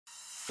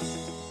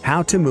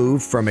How to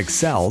move from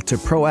Excel to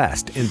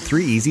ProEst in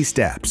 3 easy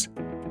steps.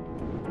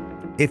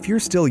 If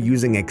you're still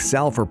using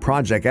Excel for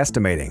project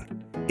estimating,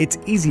 it's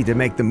easy to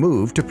make the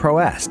move to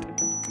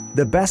ProEst,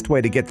 the best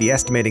way to get the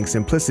estimating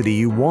simplicity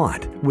you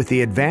want with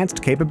the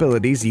advanced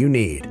capabilities you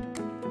need.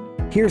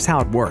 Here's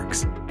how it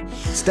works.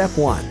 Step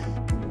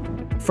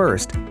 1.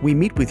 First, we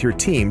meet with your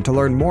team to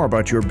learn more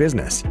about your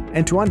business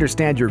and to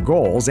understand your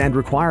goals and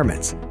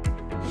requirements.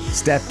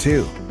 Step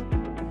 2.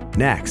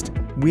 Next,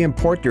 we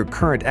import your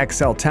current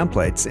Excel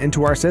templates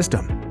into our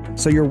system,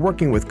 so you're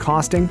working with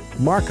costing,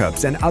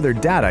 markups, and other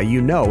data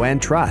you know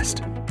and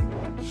trust.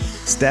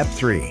 Step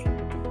 3.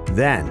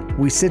 Then,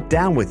 we sit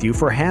down with you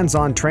for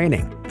hands-on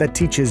training that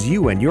teaches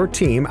you and your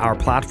team our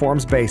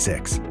platform's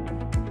basics.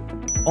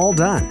 All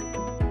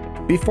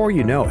done. Before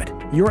you know it,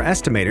 your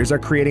estimators are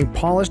creating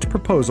polished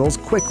proposals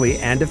quickly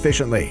and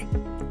efficiently,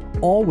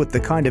 all with the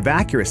kind of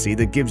accuracy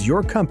that gives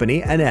your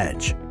company an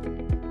edge.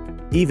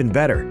 Even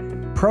better,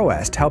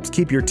 ProEst helps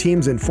keep your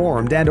teams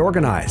informed and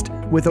organized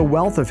with a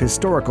wealth of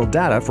historical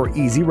data for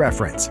easy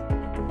reference.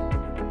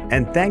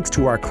 And thanks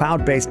to our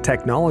cloud-based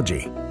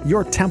technology,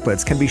 your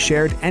templates can be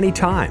shared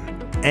anytime,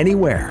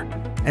 anywhere,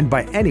 and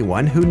by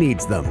anyone who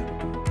needs them.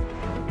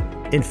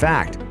 In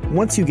fact,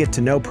 once you get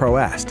to know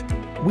ProEst,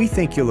 we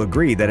think you'll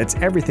agree that it's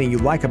everything you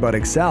like about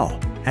Excel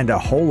and a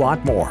whole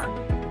lot more.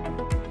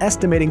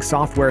 Estimating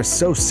software is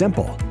so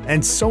simple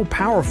and so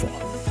powerful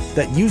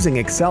that using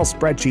Excel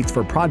spreadsheets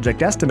for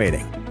project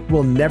estimating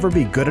will never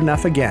be good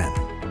enough again.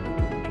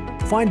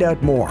 Find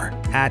out more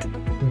at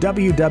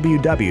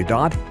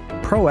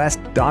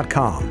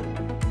www.proest.com.